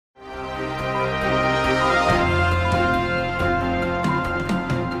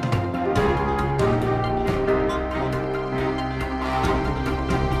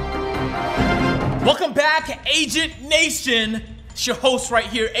Agent Nation? It's your host right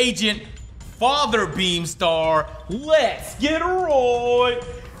here, Agent Father Beamstar. Let's get right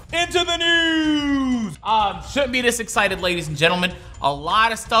into the news. Shouldn't be this excited, ladies and gentlemen. A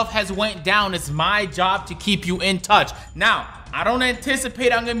lot of stuff has went down. It's my job to keep you in touch. Now, I don't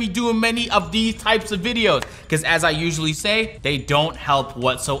anticipate I'm gonna be doing many of these types of videos because, as I usually say, they don't help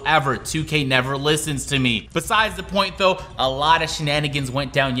whatsoever. 2K never listens to me. Besides the point though, a lot of shenanigans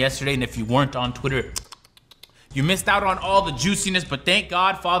went down yesterday, and if you weren't on Twitter, you missed out on all the juiciness, but thank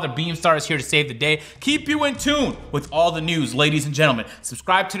God Father Beamstar is here to save the day. Keep you in tune with all the news, ladies and gentlemen.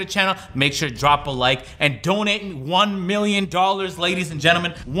 Subscribe to the channel, make sure to drop a like, and donate $1 million, ladies and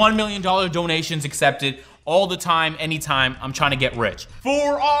gentlemen. $1 million donations accepted all the time, anytime. I'm trying to get rich.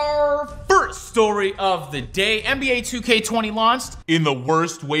 For our first story of the day, NBA 2K20 launched in the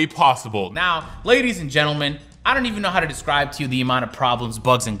worst way possible. Now, ladies and gentlemen, I don't even know how to describe to you the amount of problems,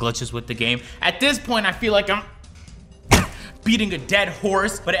 bugs, and glitches with the game. At this point, I feel like I'm beating a dead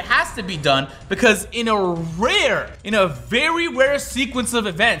horse, but it has to be done because in a very rare sequence of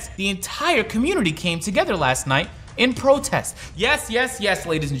events, the entire community came together last night in protest. Yes,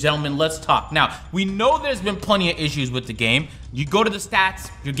 ladies and gentlemen, let's talk. Now, we know there's been plenty of issues with the game. You go to the stats,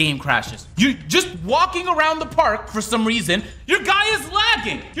 your game crashes. You're just walking around the park for some reason, your guy is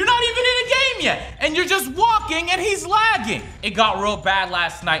lagging. You're not even in a game yet, and you're just walking and he's lagging. It got real bad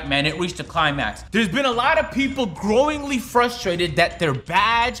last night, man. It reached a climax. There's been a lot of people growingly frustrated that their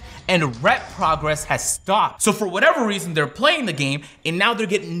badge and rep progress has stopped. So for whatever reason, they're playing the game, and now they're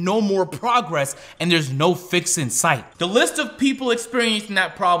getting no more progress, and there's no fix in sight. The list of people experiencing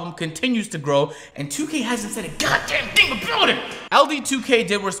that problem continues to grow, and 2K hasn't said a goddamn thing about it. LD2K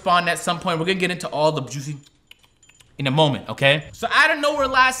did respond at some point. We're gonna get into all the juicy in a moment, okay? So out of nowhere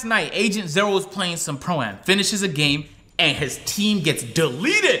last night, Agent Zero was playing some Pro-Am, finishes a game, and his team gets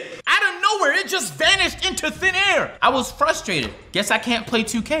deleted. Out of nowhere, it just vanished into thin air. I was frustrated. Guess I can't play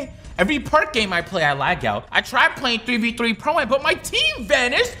 2K. Every park game I play, I lag out. I tried playing 3v3 Pro-Am, but my team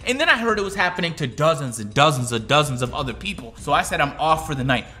vanished. And then I heard it was happening to dozens and dozens of other people. So I said, I'm off for the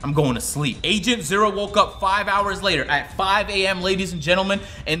night. I'm going to sleep. Agent Zero woke up 5 hours later at 5 a.m., ladies and gentlemen,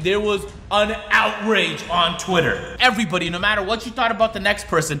 and there was an outrage on Twitter. Everybody, no matter what you thought about the next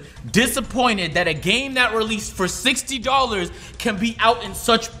person, disappointed that a game that released for $60 can be out in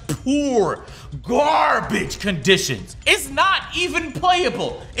such poor, garbage conditions. It's not even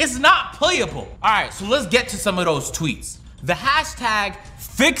playable. It's not playable. All right, so let's get to some of those tweets. The hashtag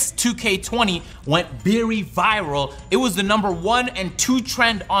 #FixTwo-K20 went very viral. It was the #1 and 2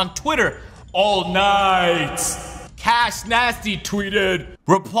 trend on Twitter all night. Cash Nasty tweeted,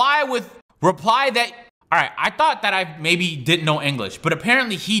 reply that, all right, I thought that I maybe didn't know English, but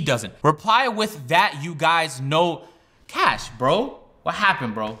apparently he doesn't. Reply with that you guys know. Cash, bro, what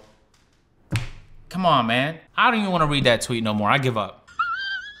happened, bro? Come on, man. I don't even want to read that tweet no more. I give up.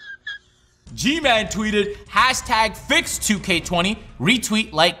 G-Man tweeted, #FixTwo-K20,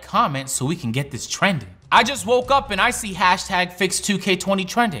 retweet, like, comment so we can get this trending. I just woke up and I see #FixTwo-K20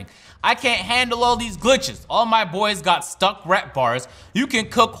 trending. I can't handle all these glitches. All my boys got stuck rep bars. You can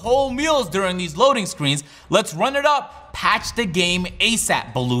cook whole meals during these loading screens. Let's run it up. Patch the game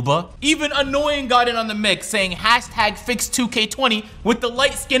ASAP, Baluba. Even Annoying got in on the mix, saying #FixTwo-K20 with the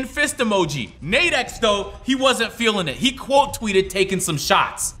light skin fist emoji. Nadex though, he wasn't feeling it. He quote tweeted taking some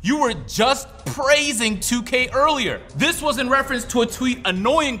shots. You were just praising 2K earlier. This was in reference to a tweet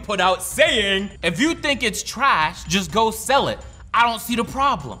Annoying put out saying, if you think it's trash, just go sell it. I don't see the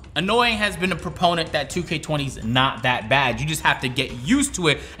problem. Annoying has been a proponent that 2K20 is not that bad. You just have to get used to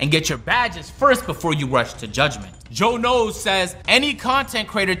it and get your badges first before you rush to judgment. Joe Knows says, any content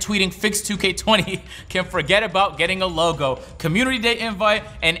creator tweeting #FixTwo-K20 can forget about getting a logo, community day invite,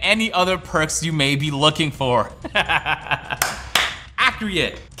 and any other perks you may be looking for.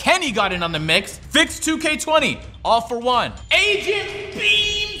 Accurate. Kenny got in on the mix. #FixTwo-K20, all for one. Agent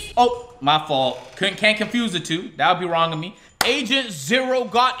Beams. Oh, my fault. Can't confuse the two. That would be wrong of me. Agent Zero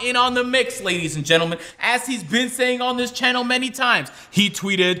got in on the mix, ladies and gentlemen, as he's been saying on this channel many times. He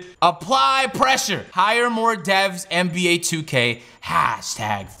tweeted, apply pressure, hire more devs, NBA 2K,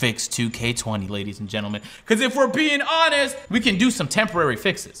 #FixTwo-K20, ladies and gentlemen. Because if we're being honest, we can do some temporary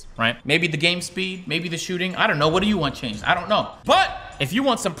fixes, right? Maybe the game speed, maybe the shooting. I don't know. What do you want changed? I don't know. But if you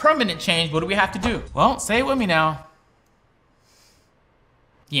want some permanent change, what do we have to do? Well, say it with me now.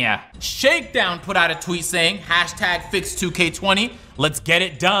 Yeah. Shakedown put out a tweet saying, #FixTwo-K20, let's get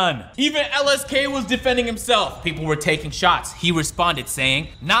it done. Even LSK was defending himself. People were taking shots. He responded saying,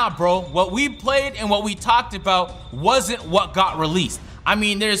 nah bro, what we played and what we talked about wasn't what got released. I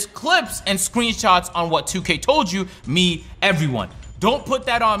mean, there's clips and screenshots on what 2K told you, me, everyone. Don't put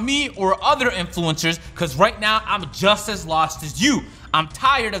that on me or other influencers, because right now I'm just as lost as you. I'm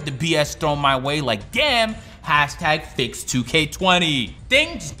tired of the BS thrown my way like damn, hashtag fix 2K20.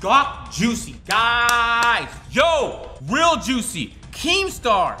 Things got juicy, guys. Yo, real juicy.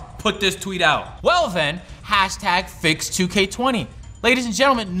 Keemstar put this tweet out. Well then, hashtag fix 2K20. Ladies and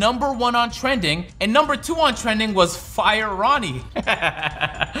gentlemen, #1 on trending, and #2 on trending was Fire Ronnie.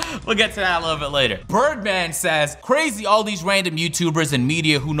 We'll get to that a little bit later. Birdman says, crazy all these random YouTubers and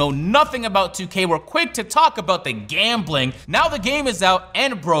media who know nothing about 2K were quick to talk about the gambling. Now the game is out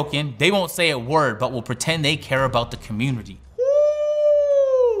and broken. They won't say a word, but will pretend they care about the community.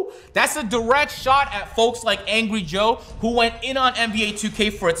 That's a direct shot at folks like Angry Joe, who went in on NBA 2K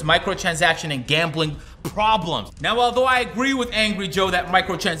for its microtransaction and gambling problems. Now, although I agree with Angry Joe that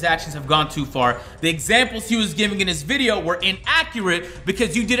microtransactions have gone too far, the examples he was giving in his video were inaccurate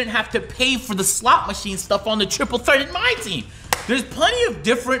because you didn't have to pay for the slot machine stuff on the triple threat in my team. There's plenty of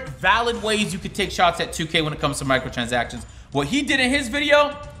different valid ways you could take shots at 2K when it comes to microtransactions. What he did in his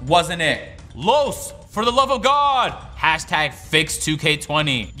video wasn't it. Los, for the love of God, hashtag fix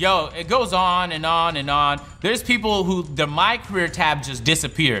 2K20. Yo, it goes on and on and on. There's people who the My Career tab just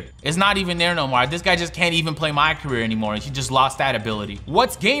disappeared. It's not even there no more. This guy just can't even play My Career anymore. He just lost that ability.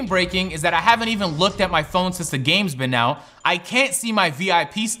 What's game breaking is that I haven't even looked at my phone since the game's been out. I can't see my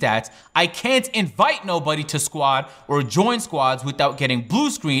VIP stats. I can't invite nobody to squad or join squads without getting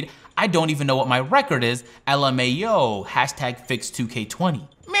blue screened. I don't even know what my record is. LMAO, hashtag fix 2K20.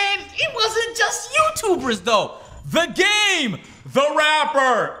 Man, it wasn't just YouTubers though. The game, the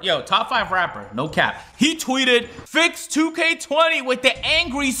rapper. Yo, top 5 rapper, no cap. He tweeted, fix 2K20 with the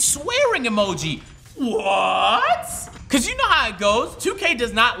angry swearing emoji. What? Cause you know how it goes. 2K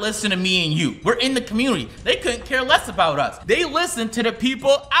does not listen to me and you. We're in the community. They couldn't care less about us. They listen to the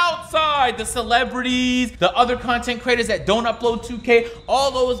people outside, the celebrities, the other content creators that don't upload 2K,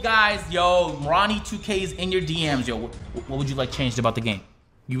 all those guys. Yo, Ronnie 2K is in your DMs. Yo, what would you like changed about the game?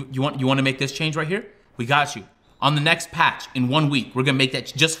 You want to make this change right here? We got you. On the next patch in 1 week, we're gonna make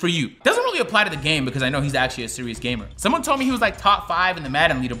that just for you. Doesn't really apply to the game because I know he's actually a serious gamer. Someone told me he was like top 5 in the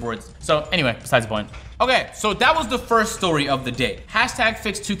Madden leaderboards. So anyway, besides the point. Okay, so that was the first story of the day. Hashtag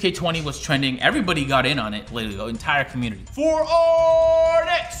fix 2K20 was trending. Everybody got in on it, literally the entire community. For our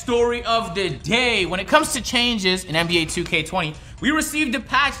next story of the day, when it comes to changes in NBA 2K20, we received a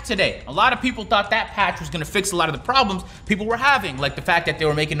patch today. A lot of people thought that patch was gonna fix a lot of the problems people were having, like the fact that they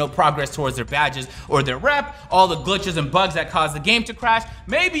were making no progress towards their badges or their rep, all the glitches and bugs that caused the game to crash,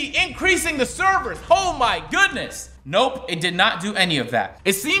 maybe increasing the servers. Oh my goodness. Nope, it did not do any of that.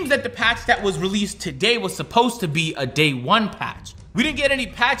 It seems that the patch that was released today was supposed to be a day 1 patch. We didn't get any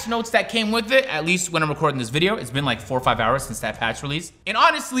patch notes that came with it, at least when I'm recording this video. It's been like 4 or 5 hours since that patch release. And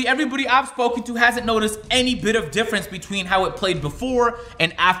honestly, everybody I've spoken to hasn't noticed any bit of difference between how it played before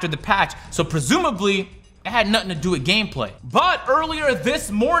and after the patch. So presumably, it had nothing to do with gameplay. But earlier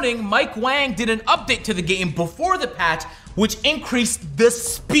this morning, Mike Wang did an update to the game before the patch, which increased the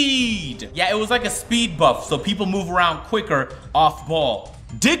speed. Yeah, it was like a speed buff, so people move around quicker off ball.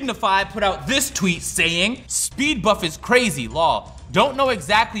 Dignify put out this tweet saying, speed buff is crazy, lol. Don't know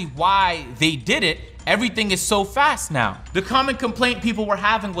exactly why they did it. Everything is so fast now. The common complaint people were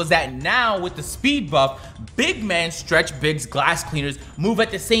having was that now with the speed buff, big men stretch bigs glass cleaners move at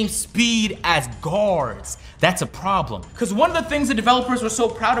the same speed as guards. That's a problem. Because one of the things the developers were so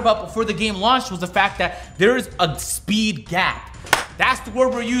proud about before the game launched was the fact that there's a speed gap. That's the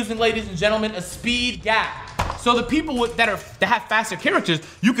word we're using, ladies and gentlemen, a speed gap. So the people that have faster characters,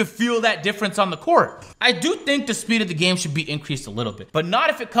 you can feel that difference on the court. I do think the speed of the game should be increased a little bit, but not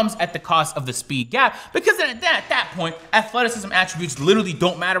if it comes at the cost of the speed gap, because then at that point, athleticism attributes literally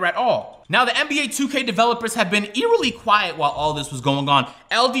don't matter at all. Now, the NBA 2K developers have been eerily quiet while all this was going on.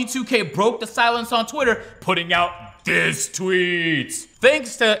 LD2K broke the silence on Twitter, putting out this tweet.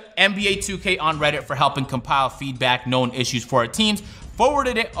 Thanks to NBA 2K on Reddit for helping compile feedback, known issues for our teams,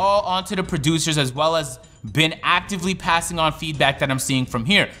 forwarded it all onto the producers, as well as been actively passing on feedback that I'm seeing from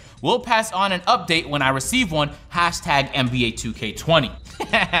here. We'll pass on an update when I receive one, hashtag NBA 2K20.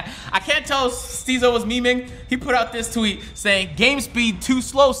 I can't tell if Steezo was memeing. He put out this tweet saying, game speed too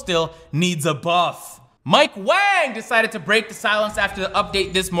slow still, needs a buff. Mike Wang decided to break the silence after the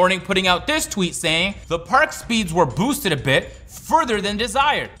update this morning, putting out this tweet saying, the park speeds were boosted a bit further than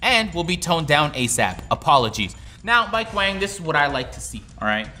desired and will be toned down ASAP. Apologies. Now, Mike Wang, this is what I like to see, all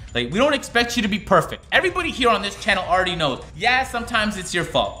right? Like, we don't expect you to be perfect. Everybody here on this channel already knows, yeah, sometimes it's your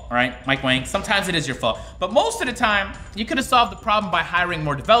fault, all right, Mike Wang? Sometimes it is your fault. But most of the time, you could have solved the problem by hiring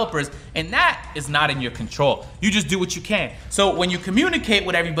more developers, and that is not in your control. You just do what you can. So when you communicate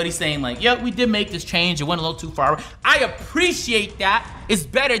with everybody saying like, yeah, we did make this change, it went a little too far, I appreciate that. It's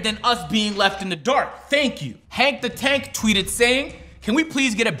better than us being left in the dark. Thank you. Hank the Tank tweeted saying, can we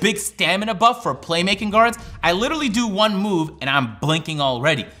please get a big stamina buff for playmaking guards? I literally do one move and I'm blinking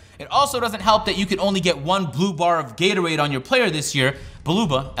already. It also doesn't help that you can only get one blue bar of Gatorade on your player this year.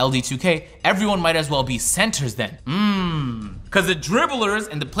 Baluba, LD2K, everyone might as well be centers then. Cause the dribblers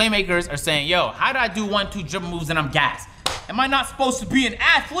and the playmakers are saying, yo, how do I do 1-2 dribble moves and I'm gassed? Am I not supposed to be an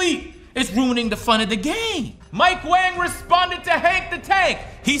athlete? It's ruining the fun of the game. Mike Wang responded to Hank the Tank.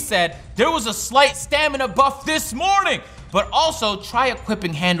 He said, there was a slight stamina buff this morning, but also try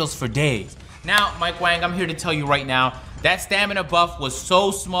equipping handles for days. Now, Mike Wang, I'm here to tell you right now, that stamina buff was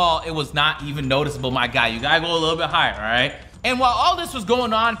so small, it was not even noticeable, my guy. You gotta go a little bit higher, all right? And while all this was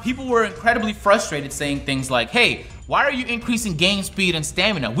going on, people were incredibly frustrated saying things like, hey, why are you increasing game speed and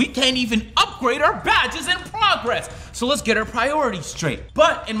stamina? We can't even upgrade our badges in progress. So let's get our priorities straight.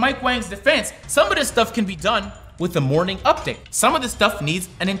 But in Mike Wang's defense, some of this stuff can be done with the morning update. Some of this stuff needs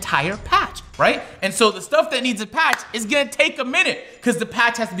an entire patch, right? And so the stuff that needs a patch is gonna take a minute because the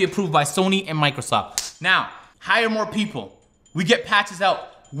patch has to be approved by Sony and Microsoft. Now, hire more people. We get patches out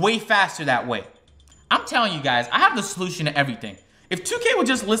way faster that way. I'm telling you guys, I have the solution to everything. If 2K would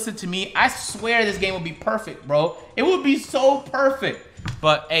just listen to me, I swear this game would be perfect, bro. It would be so perfect.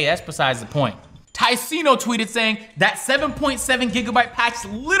 But hey, that's besides the point. Ticino tweeted saying that 7.7 gigabyte patch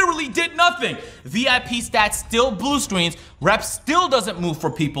literally did nothing. VIP stats still blue screens, rep still doesn't move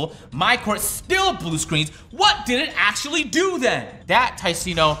for people, my court still blue screens. What did it actually do then? That,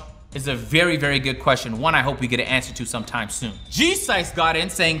 Ticino, is a very, very good question. One I hope we get an answer to sometime soon. G-Sice got in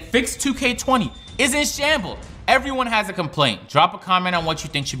saying fix 2K20 is in shambles. Everyone has a complaint. Drop a comment on what you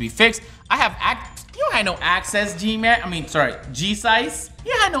think should be fixed. You had no access, G-Sice.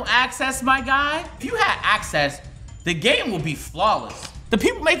 You had no access, my guy. If you had access, the game will be flawless. The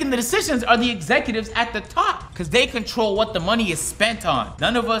people making the decisions are the executives at the top because they control what the money is spent on.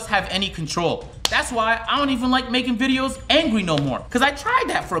 None of us have any control. That's why I don't even like making videos angry no more because I tried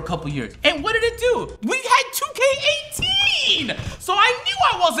that for a couple years. And what did it do? We had 2K18. So I knew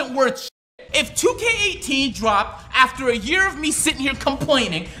I wasn't worth shit. If 2K18 dropped after a year of me sitting here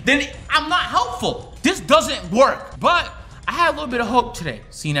complaining, then I'm not helpful. This doesn't work. But I had a little bit of hope today,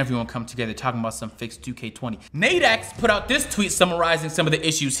 seeing everyone come together talking about some fixed 2K20. NateX put out this tweet summarizing some of the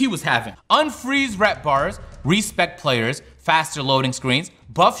issues he was having. Unfreeze rep bars, respec players, faster loading screens,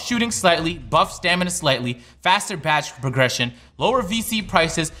 buff shooting slightly, buff stamina slightly, faster badge progression, lower VC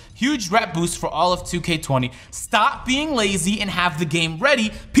prices, huge rep boost for all of 2K20. Stop being lazy and have the game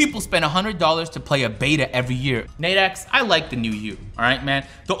ready. People spend $100 to play a beta every year. NateX, I like the new you, all right, man?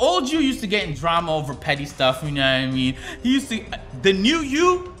 The old you used to get in drama over petty stuff, you know what I mean? The new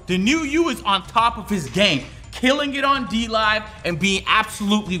you is on top of his game, killing it on D-Live and being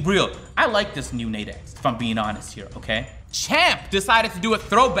absolutely real. I like this new NateX, if I'm being honest here, okay? Champ decided to do a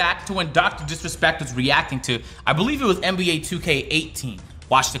throwback to when Dr. Disrespect was reacting to, I believe it was NBA 2K18.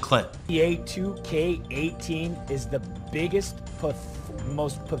 Watch the clip. NBA 2K18 is the biggest,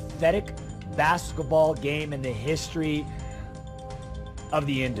 most pathetic basketball game in the history of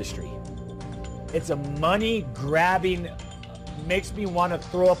the industry. It's a money grabbing, makes me want to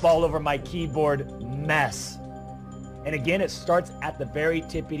throw up all over my keyboard mess. And again, it starts at the very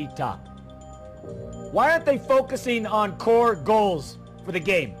tippity top. Why aren't they focusing on core goals for the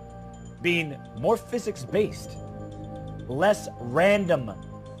game? Being more physics-based, less random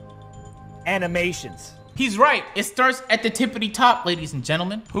animations. He's right. It starts at the tippity top, ladies and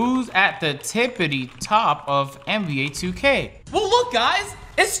gentlemen. Who's at the tippity top of NBA 2K? Well, look, guys,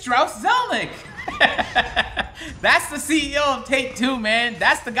 it's Strauss Zelnick. That's the CEO of Take-Two, man.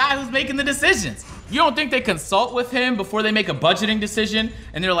 That's the guy who's making the decisions. You don't think they consult with him before they make a budgeting decision?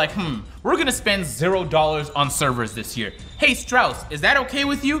 And they're like, we're gonna spend $0 on servers this year. Hey, Strauss, is that okay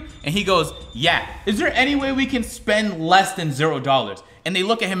with you? And he goes, yeah. Is there any way we can spend less than $0? And they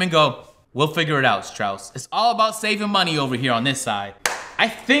look at him and go, we'll figure it out, Strauss. It's all about saving money over here on this side.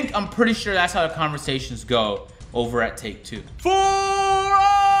 I'm pretty sure that's how the conversations go over at Take-Two.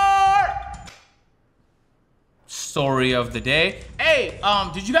 Story of the day. Hey,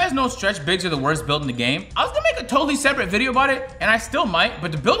 did you guys know stretch bigs are the worst build in the game? I was gonna make a totally separate video about it, and I still might,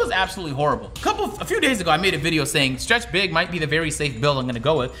 but the build is absolutely horrible. A few days ago, I made a video saying stretch big might be the very safe build I'm gonna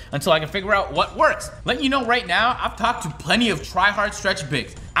go with until I can figure out what works. Letting you know right now, I've talked to plenty of try-hard stretch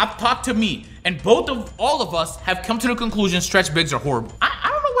bigs. I've talked to me, and all of us have come to the conclusion stretch bigs are horrible. I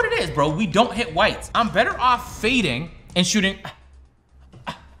don't know what it is, bro. We don't hit whites. I'm better off fading and shooting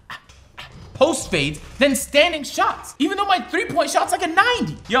post fades than standing shots. Even though my 3-point shot's like a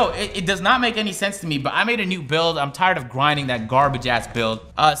 90. Yo, it does not make any sense to me, but I made a new build. I'm tired of grinding that garbage ass build.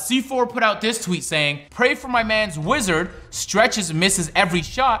 C4 put out this tweet saying, pray for my man's wizard, stretches and misses every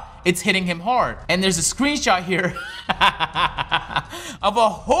shot, it's hitting him hard. And there's a screenshot here of a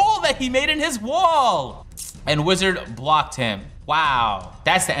hole that he made in his wall. And wizard blocked him. Wow,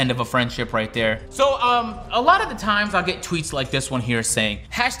 that's the end of a friendship right there. So a lot of the times I'll get tweets like this one here saying,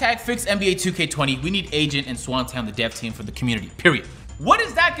 hashtag fix NBA 2K20, we need Agent and Swantown the dev team for the community, period. What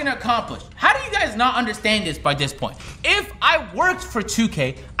is that gonna accomplish? How do you guys not understand this by this point? If I worked for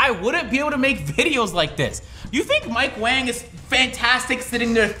 2K, I wouldn't be able to make videos like this. You think Mike Wang is fantastic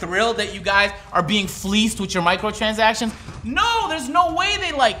sitting there thrilled that you guys are being fleeced with your microtransactions? No, there's no way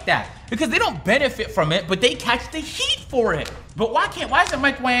they like that. Because they don't benefit from it, but they catch the heat for it. But why isn't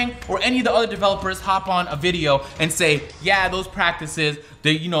Mike Wang or any of the other developers hop on a video and say, yeah, those practices,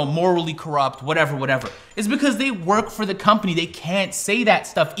 they're, you know, morally corrupt, whatever. It's because they work for the company. They can't say that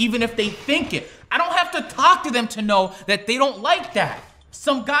stuff, even if they think it. I don't have to talk to them to know that they don't like that.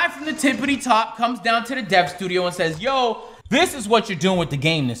 Some guy from the tippity top comes down to the dev studio and says, yo, this is what you're doing with the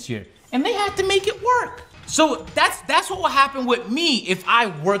game this year. And they have to make it work. So that's what will happen with me if I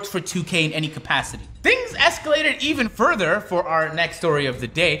worked for 2K in any capacity. Things escalated even further for our next story of the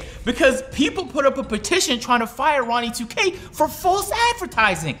day because people put up a petition trying to fire Ronnie 2K for false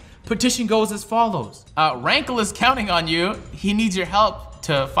advertising. Petition goes as follows. Rankle is counting on you. He needs your help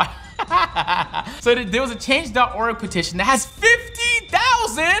to fire. So there was a change.org petition that has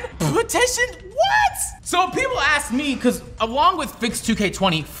 50,000 petitions. What? So people ask me, because along with Fix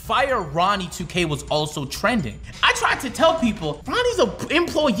 2K20, Fire Ronnie 2K was also trending. I tried to tell people, Ronnie's an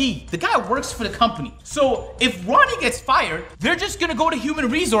employee. The guy works for the company. So if Ronnie gets fired, they're just gonna go to human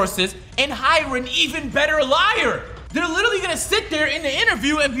resources and hire an even better liar. They're literally gonna sit there in the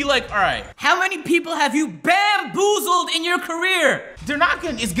interview and be like, all right, how many people have you bamboozled in your career? They're not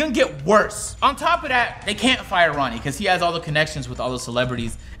gonna, it's gonna get worse. On top of that, they can't fire Ronnie because he has all the connections with all the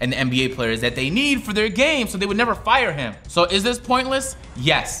celebrities and the NBA players that they need for their game, so they would never fire him. So is this pointless?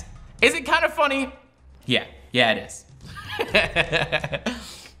 Yes. Is it kind of funny? Yeah, it is.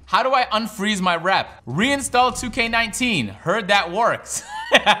 How do I unfreeze my rep? Reinstall 2K19. Heard that works.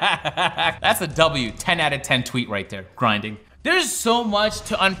 That's a W, 10 out of 10 tweet right there, grinding. There's so much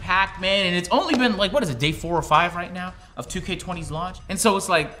to unpack, man, and it's only been like, what is it, day 4 or 5 right now of 2K20's launch? And so it's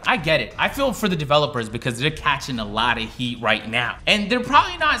like, I get it. I feel for the developers because they're catching a lot of heat right now. And they're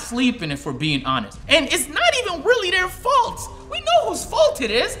probably not sleeping if we're being honest. And it's not even really their fault. We know whose fault it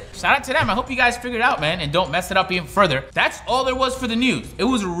is. Shout out to them. I hope you guys figured it out, man, and don't mess it up even further. That's all there was for the news. It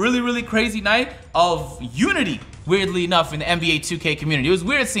was a really crazy night of unity, weirdly enough, in the NBA 2K community. It was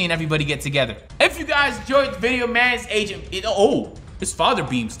weird seeing everybody get together. If you guys enjoyed the video, man, it's Agent, it's Father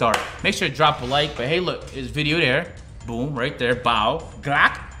Beamstar. Make sure to drop a like, but hey, look, there's video there. Boom, right there, bow,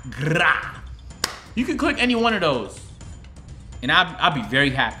 grak, gra. You can click any one of those, and I'll be very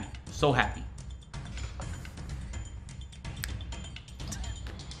happy, so happy.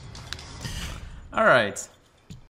 All right.